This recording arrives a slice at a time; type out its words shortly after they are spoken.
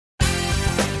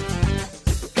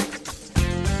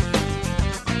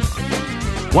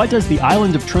What does the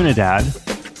island of Trinidad,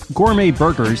 gourmet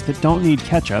burgers that don't need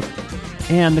ketchup,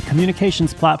 and the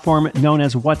communications platform known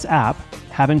as WhatsApp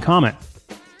have in common?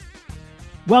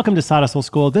 Welcome to Side Hustle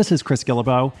School. This is Chris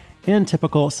Guillebeau. In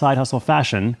typical Side Hustle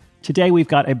fashion, today we've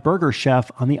got a burger chef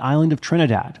on the island of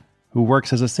Trinidad who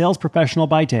works as a sales professional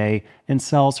by day and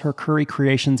sells her curry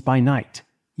creations by night,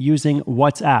 using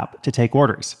WhatsApp to take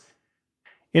orders.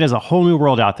 It is a whole new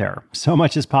world out there. So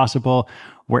much is possible.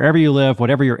 Wherever you live,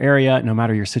 whatever your area, no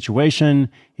matter your situation,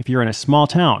 if you're in a small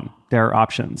town, there are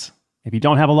options. If you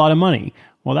don't have a lot of money,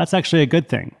 well, that's actually a good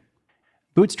thing.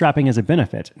 Bootstrapping is a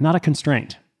benefit, not a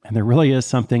constraint, and there really is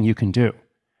something you can do.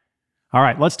 All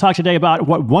right, let's talk today about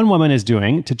what one woman is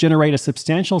doing to generate a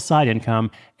substantial side income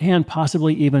and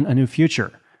possibly even a new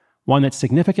future, one that's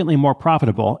significantly more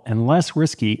profitable and less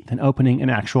risky than opening an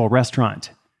actual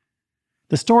restaurant.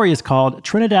 The story is called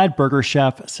Trinidad Burger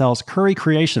Chef Sells Curry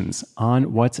Creations on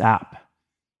WhatsApp.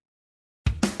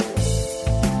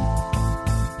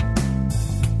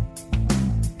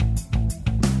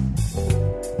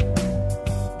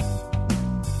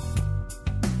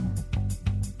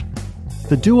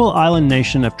 The dual island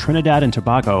nation of Trinidad and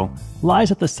Tobago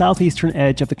lies at the southeastern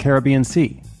edge of the Caribbean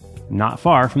Sea, not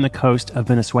far from the coast of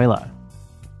Venezuela.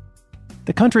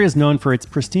 The country is known for its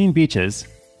pristine beaches,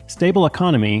 stable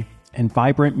economy, and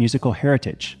vibrant musical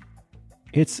heritage.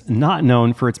 It's not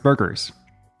known for its burgers.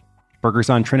 Burgers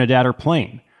on Trinidad are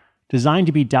plain, designed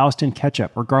to be doused in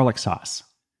ketchup or garlic sauce.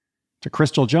 To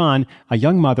Crystal John, a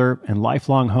young mother and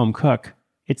lifelong home cook,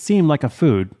 it seemed like a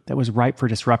food that was ripe for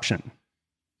disruption.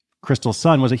 Crystal's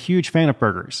son was a huge fan of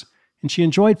burgers, and she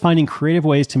enjoyed finding creative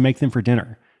ways to make them for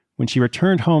dinner when she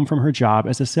returned home from her job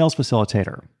as a sales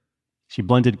facilitator. She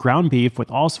blended ground beef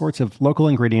with all sorts of local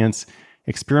ingredients,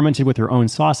 experimented with her own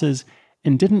sauces,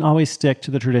 and didn't always stick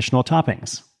to the traditional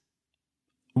toppings.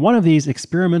 One of these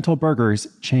experimental burgers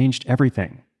changed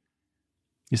everything.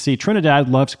 You see, Trinidad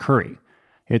loves curry.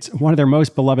 It's one of their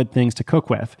most beloved things to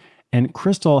cook with, and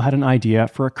Crystal had an idea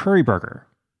for a curry burger.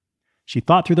 She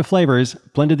thought through the flavors,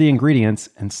 blended the ingredients,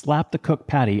 and slapped the cooked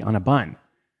patty on a bun.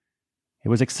 It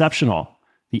was exceptional,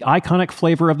 the iconic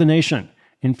flavor of the nation,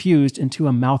 infused into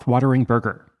a mouth-watering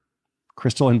burger.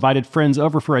 Crystal invited friends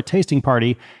over for a tasting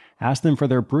party, asked them for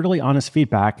their brutally honest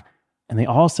feedback, and they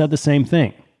all said the same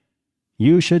thing.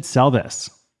 You should sell this.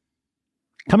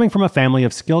 Coming from a family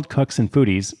of skilled cooks and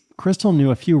foodies, Crystal knew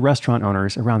a few restaurant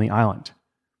owners around the island.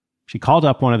 She called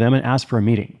up one of them and asked for a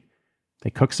meeting.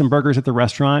 They cooked some burgers at the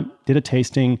restaurant, did a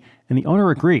tasting, and the owner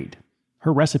agreed.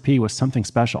 Her recipe was something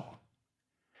special.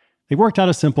 They worked out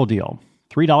a simple deal,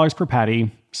 $3 per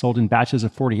patty, sold in batches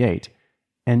of 48,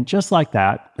 and just like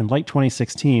that, in late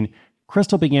 2016,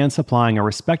 Crystal began supplying a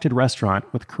respected restaurant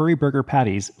with curry burger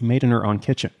patties made in her own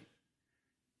kitchen.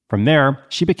 From there,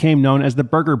 she became known as the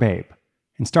Burger Babe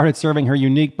and started serving her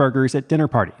unique burgers at dinner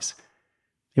parties.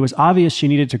 It was obvious she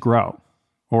needed to grow,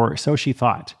 or so she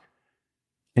thought.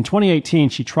 In 2018,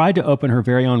 she tried to open her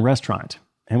very own restaurant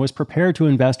and was prepared to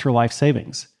invest her life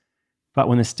savings. But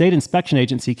when the state inspection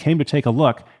agency came to take a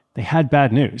look, they had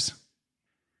bad news.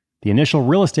 The initial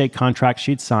real estate contract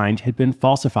she'd signed had been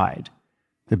falsified.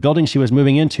 The building she was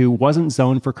moving into wasn't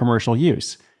zoned for commercial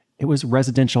use. It was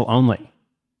residential only.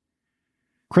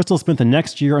 Crystal spent the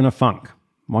next year in a funk,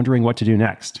 wondering what to do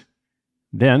next.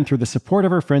 Then, through the support of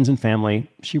her friends and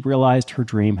family, she realized her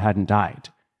dream hadn't died.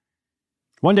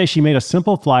 One day she made a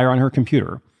simple flyer on her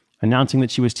computer, announcing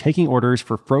that she was taking orders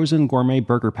for frozen gourmet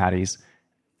burger patties,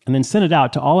 and then sent it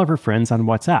out to all of her friends on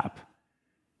WhatsApp.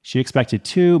 She expected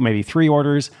 2, maybe 3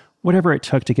 orders, whatever it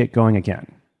took to get going again.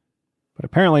 But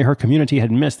apparently her community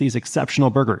had missed these exceptional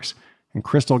burgers, and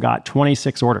Crystal got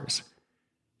 26 orders.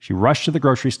 She rushed to the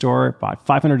grocery store, bought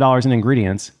 $500 in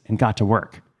ingredients, and got to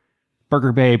work.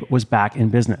 Burger Babe was back in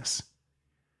business.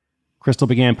 Crystal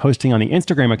began posting on the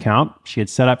Instagram account she had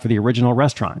set up for the original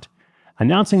restaurant,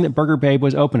 announcing that Burger Babe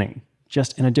was opening,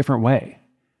 just in a different way,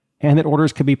 and that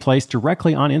orders could be placed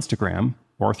directly on Instagram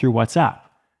or through WhatsApp.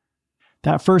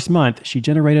 That first month, she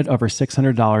generated over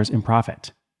 $600 in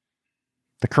profit.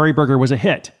 The curry burger was a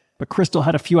hit, but Crystal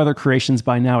had a few other creations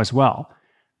by now as well.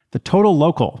 The Total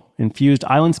Local infused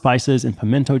island spices and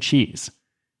pimento cheese.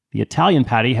 The Italian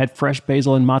patty had fresh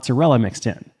basil and mozzarella mixed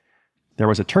in. There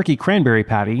was a turkey cranberry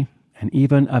patty, and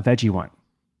even a veggie one.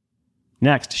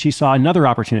 Next, she saw another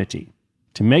opportunity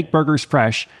to make burgers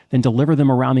fresh, then deliver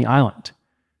them around the island.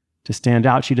 To stand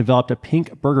out, she developed a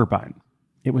pink burger bun.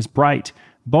 It was bright,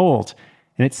 bold,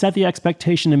 and it set the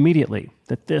expectation immediately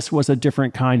that this was a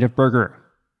different kind of burger.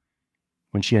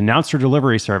 When she announced her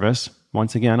delivery service,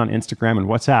 once again on Instagram and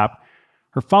WhatsApp,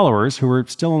 her followers, who were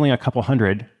still only a couple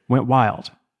hundred, went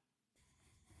wild.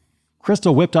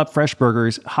 Crystal whipped up fresh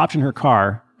burgers, hopped in her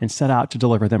car, and set out to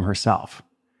deliver them herself.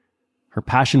 Her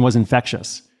passion was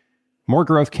infectious. More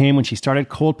growth came when she started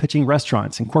cold pitching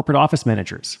restaurants and corporate office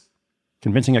managers.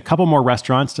 Convincing a couple more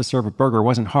restaurants to serve a burger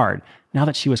wasn't hard, now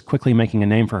that she was quickly making a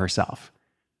name for herself.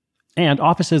 And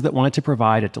offices that wanted to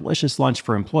provide a delicious lunch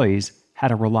for employees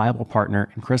had a reliable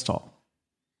partner in Crystal.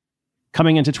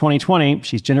 Coming into 2020,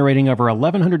 she's generating over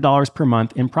 $1,100 per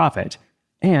month in profit,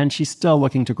 and she's still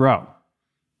looking to grow.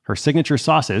 Her signature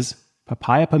sauces,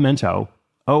 papaya pimento,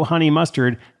 oh honey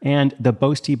mustard, and the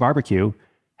Boasty barbecue,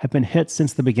 have been hits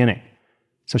since the beginning.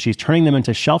 So she's turning them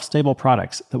into shelf-stable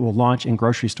products that will launch in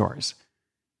grocery stores.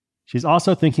 She's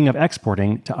also thinking of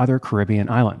exporting to other Caribbean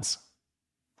islands.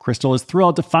 Crystal is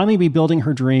thrilled to finally be building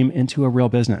her dream into a real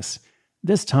business,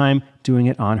 this time doing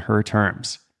it on her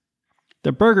terms.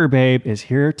 The Burger Babe is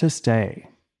here to stay.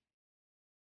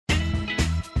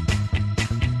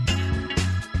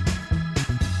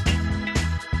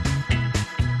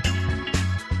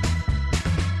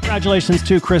 Congratulations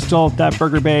to Crystal, that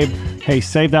Burger Babe. Hey,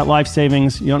 save that life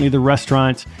savings. You don't need the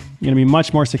restaurant. You're going to be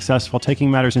much more successful taking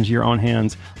matters into your own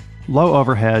hands. Low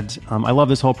overhead. I love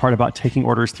this whole part about taking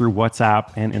orders through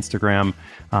WhatsApp and Instagram.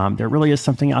 There really is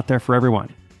something out there for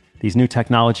everyone. These new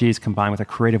technologies combined with a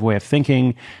creative way of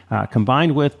thinking,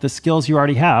 combined with the skills you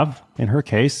already have. In her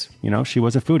case, she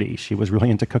was a foodie. She was really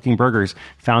into cooking burgers,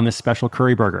 found this special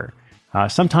curry burger.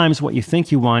 Sometimes what you think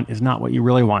you want is not what you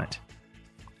really want.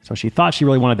 So she thought she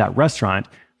really wanted that restaurant,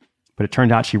 but it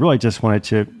turned out she really just wanted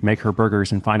to make her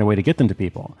burgers and find a way to get them to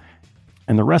people.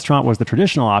 And the restaurant was the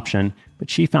traditional option, but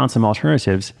she found some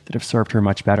alternatives that have served her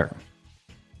much better.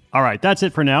 All right, that's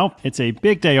it for now. It's a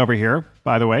big day over here.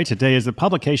 By the way, today is the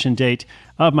publication date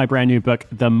of my brand new book,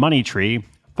 The Money Tree,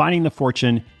 Finding the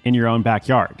Fortune in Your Own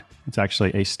Backyard. It's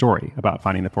actually a story about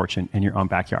finding the fortune in your own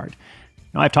backyard.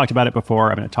 Now, I've talked about it before.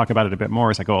 I'm going to talk about it a bit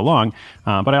more as I go along,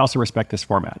 but I also respect this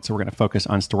format. So we're going to focus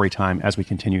on story time as we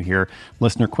continue here.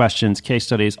 Listener questions, case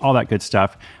studies, all that good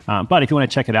stuff. But if you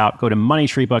want to check it out, go to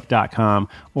moneytreebook.com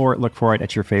or look for it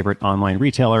at your favorite online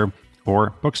retailer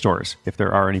or bookstores, if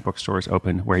there are any bookstores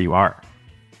open where you are.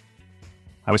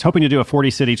 I was hoping to do a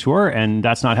 40-city tour, and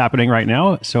that's not happening right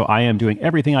now. So I am doing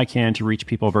everything I can to reach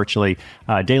people virtually.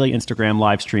 Daily Instagram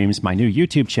live streams, my new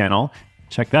YouTube channel.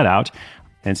 Check that out.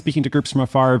 And speaking to groups from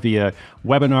afar via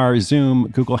webinar, Zoom,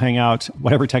 Google Hangout,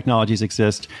 whatever technologies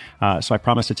exist. So I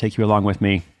promise to take you along with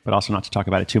me, but also not to talk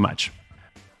about it too much.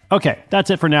 Okay,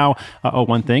 that's it for now.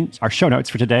 One thing, our show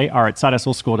notes for today are at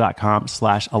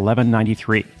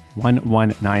sidehustleschool.com/1193,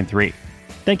 1193.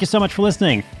 Thank you so much for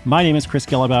listening. My name is Chris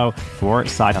Guillebeau for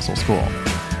Side Hustle School.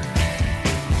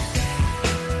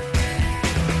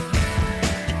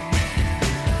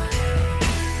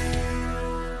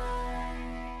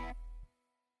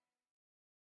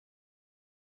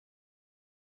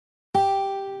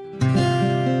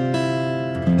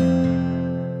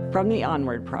 From the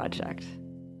Onward Project.